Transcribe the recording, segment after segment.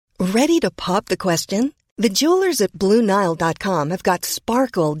Ready to pop the question? The jewelers at BlueNile.com have got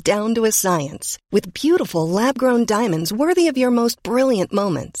sparkle down to a science with beautiful lab-grown diamonds worthy of your most brilliant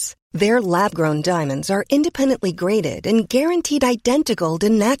moments. Their lab-grown diamonds are independently graded and guaranteed identical to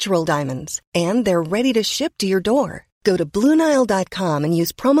natural diamonds, and they're ready to ship to your door. Go to BlueNile.com and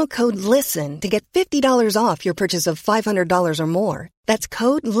use promo code LISTEN to get $50 off your purchase of $500 or more. That's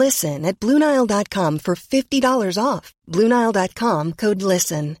code LISTEN at BlueNile.com for $50 off. BlueNile.com, code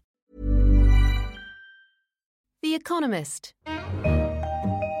LISTEN. The Economist.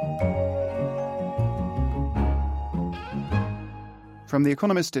 From The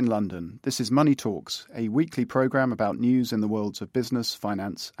Economist in London, this is Money Talks, a weekly programme about news in the worlds of business,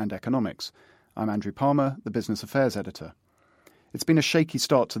 finance and economics. I'm Andrew Palmer, the Business Affairs Editor. It's been a shaky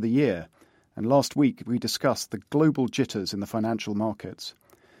start to the year, and last week we discussed the global jitters in the financial markets.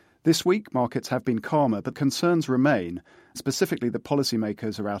 This week, markets have been calmer, but concerns remain, specifically that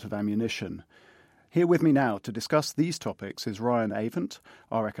policymakers are out of ammunition. Here with me now to discuss these topics is Ryan Avent,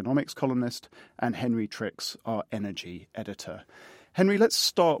 our economics columnist, and Henry Tricks, our energy editor. Henry, let's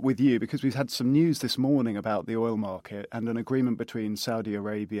start with you because we've had some news this morning about the oil market and an agreement between Saudi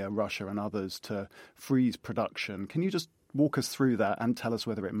Arabia, Russia and others to freeze production. Can you just walk us through that and tell us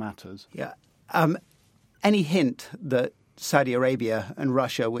whether it matters? Yeah. Any hint that Saudi Arabia and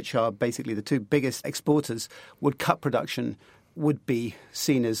Russia, which are basically the two biggest exporters, would cut production would be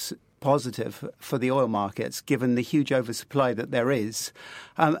seen as positive for the oil markets, given the huge oversupply that there is.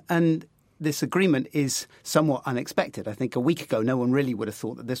 And this agreement is somewhat unexpected. I think a week ago, no one really would have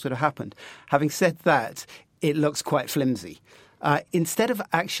thought that this would have happened. Having said that, it looks quite flimsy. Instead of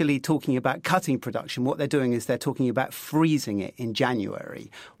actually talking about cutting production, what they're doing is they're talking about freezing it in January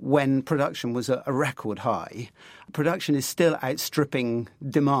when production was at a record high. Production is still outstripping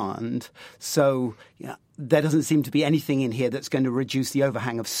demand. So there doesn't seem to be anything in here that's going to reduce the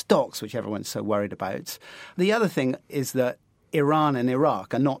overhang of stocks, which everyone's so worried about. The other thing is that Iran and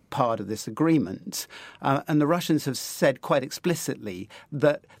Iraq are not part of this agreement. And the Russians have said quite explicitly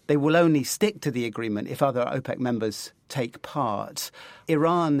that they will only stick to the agreement if other OPEC members take part.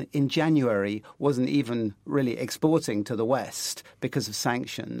 Iran in January wasn't even really exporting to the West because of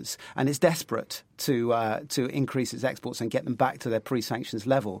sanctions, and it's desperate to increase its exports and get them back to their pre-sanctions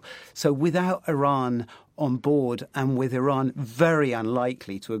level. So without Iran on board and with Iran very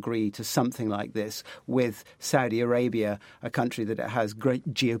unlikely to agree to something like this with Saudi Arabia, a country that it has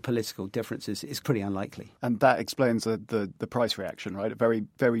great geopolitical differences, is pretty unlikely. And that explains the price reaction, right? A very,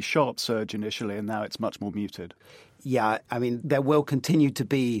 very sharp surge initially, and now it's much more muted. Yeah, I mean, there will continue to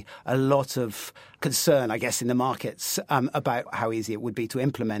be a lot of concern, I guess, in the markets about how easy it would be to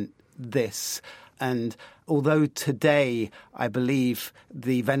implement this. And although today, I believe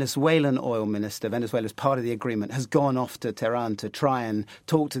the Venezuelan oil minister, Venezuela's part of the agreement, has gone off to Tehran to try and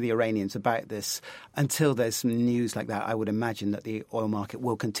talk to the Iranians about this, until there's some news like that, I would imagine that the oil market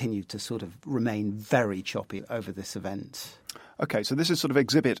will continue to sort of remain very choppy over this event. OK, so this is sort of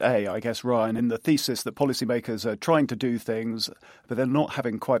Exhibit A, I guess, Ryan, in the thesis that policymakers are trying to do things, but they're not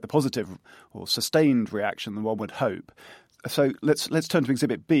having quite the positive or sustained reaction that one would hope. So let's turn to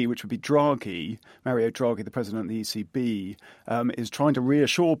Exhibit B, which would be Draghi. Mario Draghi, the president of the ECB, is trying to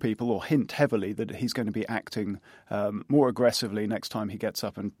reassure people or hint heavily that he's going to be acting more aggressively next time he gets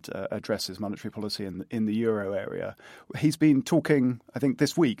up and addresses monetary policy in the euro area. He's been talking, I think,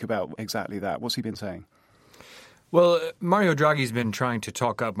 this week about exactly that. What's he been saying? Well, Mario Draghi's been trying to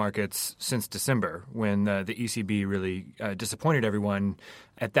talk up markets since December when the ECB really disappointed everyone.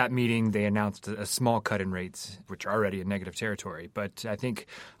 At that meeting, they announced a small cut in rates, which are already in negative territory. But I think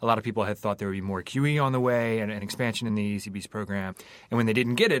a lot of people had thought there would be more QE on the way and an expansion in the ECB's program. And when they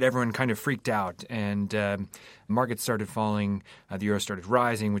didn't get it, everyone kind of freaked out. And markets started falling. The euro started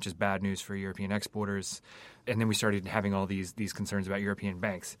rising, which is bad news for European exporters. And then we started having all these concerns about European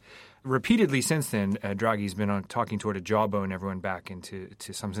banks. Repeatedly since then, Draghi's been talking toward a jawbone everyone back into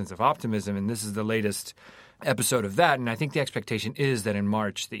some sense of optimism, and this is the latest episode of that. And I think the expectation is that in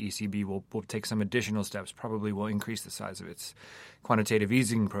March, the ECB will take some additional steps, probably will increase the size of its quantitative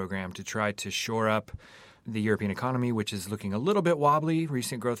easing program to try to shore up the European economy, which is looking a little bit wobbly.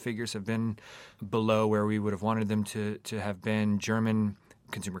 Recent growth figures have been below where we would have wanted them to have been. German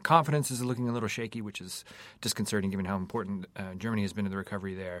consumer confidence is looking a little shaky, which is disconcerting given how important Germany has been in the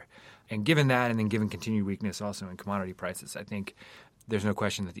recovery there. And given that, and then given continued weakness also in commodity prices, I think there's no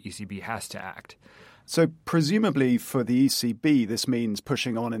question that the ECB has to act. So presumably for the ECB, this means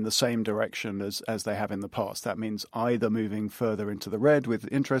pushing on in the same direction as they have in the past. That means either moving further into the red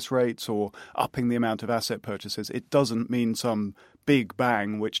with interest rates or upping the amount of asset purchases. It doesn't mean some big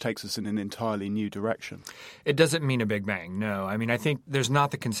bang which takes us in an entirely new direction. It doesn't mean a big bang, no. I mean, I think there's not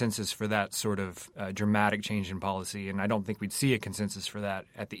the consensus for that sort of dramatic change in policy, and I don't think we'd see a consensus for that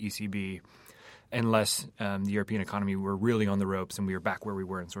at the ECB unless the European economy were really on the ropes and we were back where we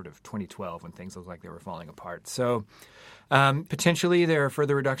were in sort of 2012 when things looked like they were falling apart. So potentially there are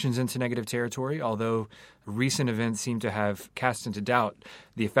further reductions into negative territory, although recent events seem to have cast into doubt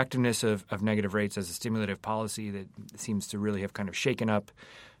the effectiveness of negative rates as a stimulative policy that seems to really have kind of shaken up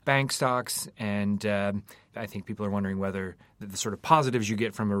bank stocks. And I think people are wondering whether the sort of positives you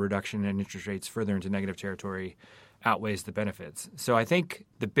get from a reduction in interest rates further into negative territory outweighs the benefits. So I think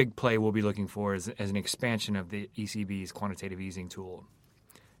the big play we'll be looking for is an expansion of the ECB's quantitative easing tool.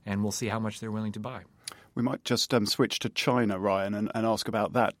 And we'll see how much they're willing to buy. We might just switch to China, Ryan, and ask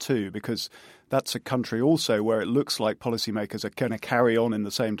about that too, because that's a country also where it looks like policymakers are going to carry on in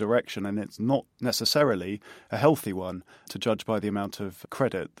the same direction, and it's not necessarily a healthy one, to judge by the amount of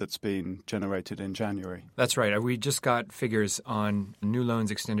credit that's been generated in January. That's right. We just got figures on new loans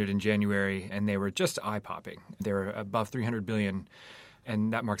extended in January, and they were just eye-popping. They were above $300 billion,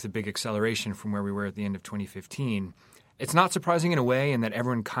 and that marks a big acceleration from where we were at the end of 2015. It's not surprising in a way in that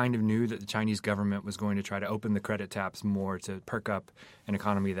everyone kind of knew that the Chinese government was going to try to open the credit taps more to perk up an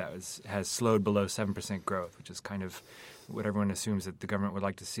economy that has slowed below 7% growth, which is kind of what everyone assumes that the government would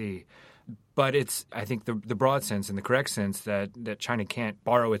like to see. But it's, I think, the broad sense and the correct sense that China can't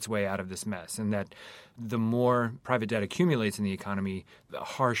borrow its way out of this mess, and that the more private debt accumulates in the economy, the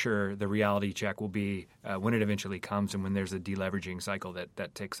harsher the reality check will be when it eventually comes and when there's a deleveraging cycle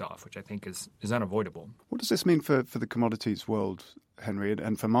that takes off, which I think is unavoidable. What does this mean for the commodities world, Henry,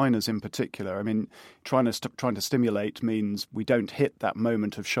 and for miners in particular? I mean, trying to stimulate means we don't hit that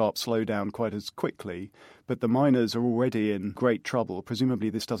moment of sharp slowdown quite as quickly, but the miners are already in great trouble. Presumably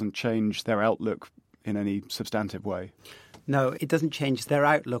this doesn't change their outlook in any substantive way. No, it doesn't change their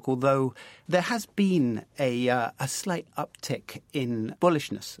outlook, although there has been a slight uptick in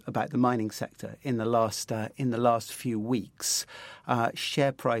bullishness about the mining sector in the last few weeks.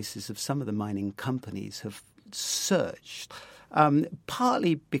 Share prices of some of the mining companies have surged,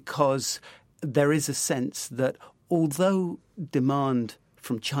 partly because there is a sense that although demand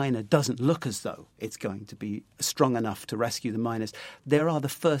from China doesn't look as though it's going to be strong enough to rescue the miners, there are the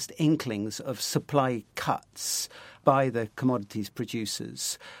first inklings of supply cuts by the commodities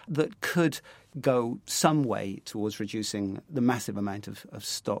producers that could go some way towards reducing the massive amount of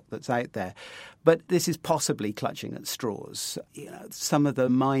stock that's out there. But this is possibly clutching at straws. Some of the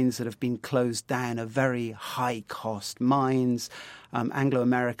mines that have been closed down are very high-cost mines. Anglo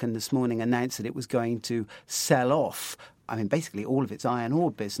American this morning announced that it was going to sell off, basically all of its iron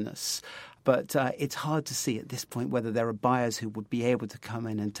ore business. But it's hard to see at this point whether there are buyers who would be able to come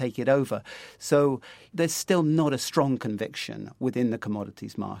in and take it over. So there's still not a strong conviction within the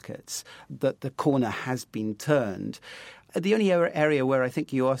commodities markets that the corner has been turned. The only area where I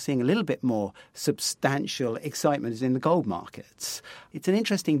think you are seeing a little bit more substantial excitement is in the gold markets. It's an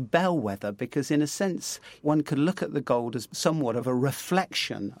interesting bellwether because, in a sense, one could look at the gold as somewhat of a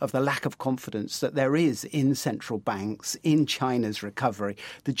reflection of the lack of confidence that there is in central banks, in China's recovery.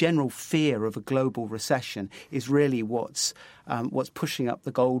 The general fear of a global recession is really what's pushing up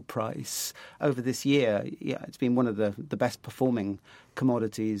the gold price over this year. Yeah, it's been one of the best performing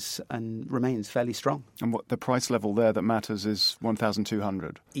commodities and remains fairly strong. And what the price level there that matters is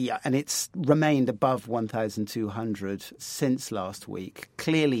 1,200. Yeah, and it's remained above 1,200 since last week.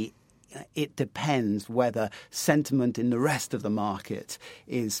 Clearly, it depends whether sentiment in the rest of the market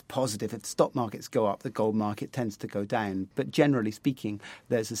is positive. If the stock markets go up, the gold market tends to go down. But generally speaking,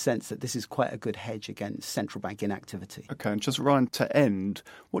 there's a sense that this is quite a good hedge against central bank inactivity. OK, and just Ryan, to end,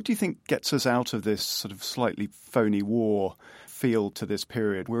 what do you think gets us out of this sort of slightly phony war feel to this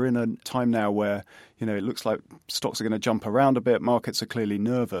period? We're in a time now where, it looks like stocks are going to jump around a bit. Markets are clearly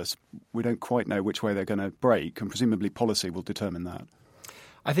nervous. We don't quite know which way they're going to break, and presumably policy will determine that.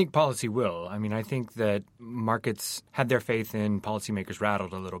 I think policy will. I think that markets had their faith in policymakers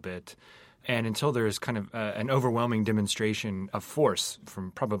rattled a little bit. And until there's kind of an overwhelming demonstration of force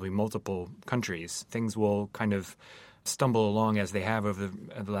from probably multiple countries, things will kind of stumble along as they have over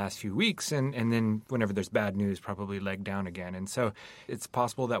the last few weeks, and then whenever there's bad news, probably leg down again. And so it's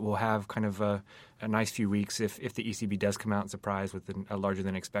possible that we'll have kind of a nice few weeks if the ECB does come out and surprise with a larger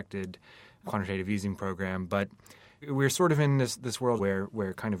than expected quantitative easing program. But we're sort of in this world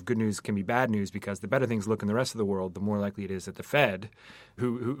where kind of good news can be bad news, because the better things look in the rest of the world, the more likely it is that the Fed,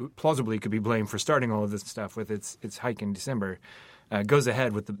 who plausibly could be blamed for starting all of this stuff with its hike in December, goes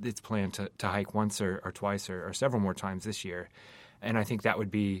ahead with its plan to hike once or twice or several more times this year. And I think that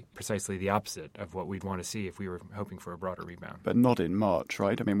would be precisely the opposite of what we'd want to see if we were hoping for a broader rebound. But not in March,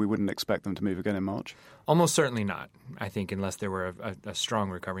 right? I mean, we wouldn't expect them to move again in March? Almost certainly not, I think, unless there were a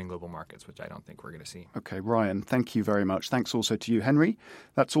strong recovery in global markets, which I don't think we're going to see. Okay, Ryan, thank you very much. Thanks also to you, Henry.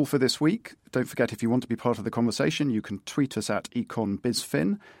 That's all for this week. Don't forget, if you want to be part of the conversation, you can tweet us at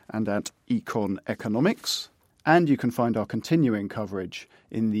EconBizFin and at EconEconomics. And you can find our continuing coverage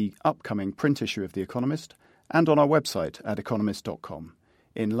in the upcoming print issue of The Economist and on our website at economist.com.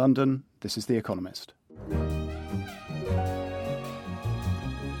 In London, this is The Economist.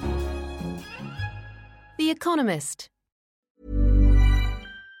 The Economist.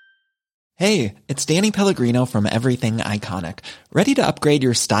 Hey, it's Danny Pellegrino from Everything Iconic. Ready to upgrade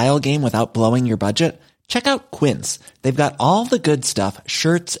your style game without blowing your budget? Check out Quince. They've got all the good stuff,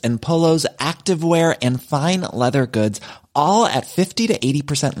 shirts and polos, activewear, and fine leather goods, all at 50 to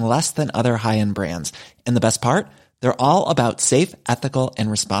 80% less than other high-end brands. And the best part? They're all about safe, ethical,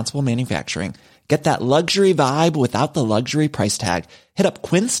 and responsible manufacturing. Get that luxury vibe without the luxury price tag. Hit up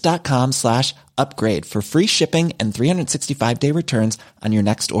quince.com/upgrade for free shipping and 365-day returns on your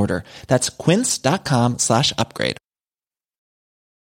next order. That's quince.com/upgrade.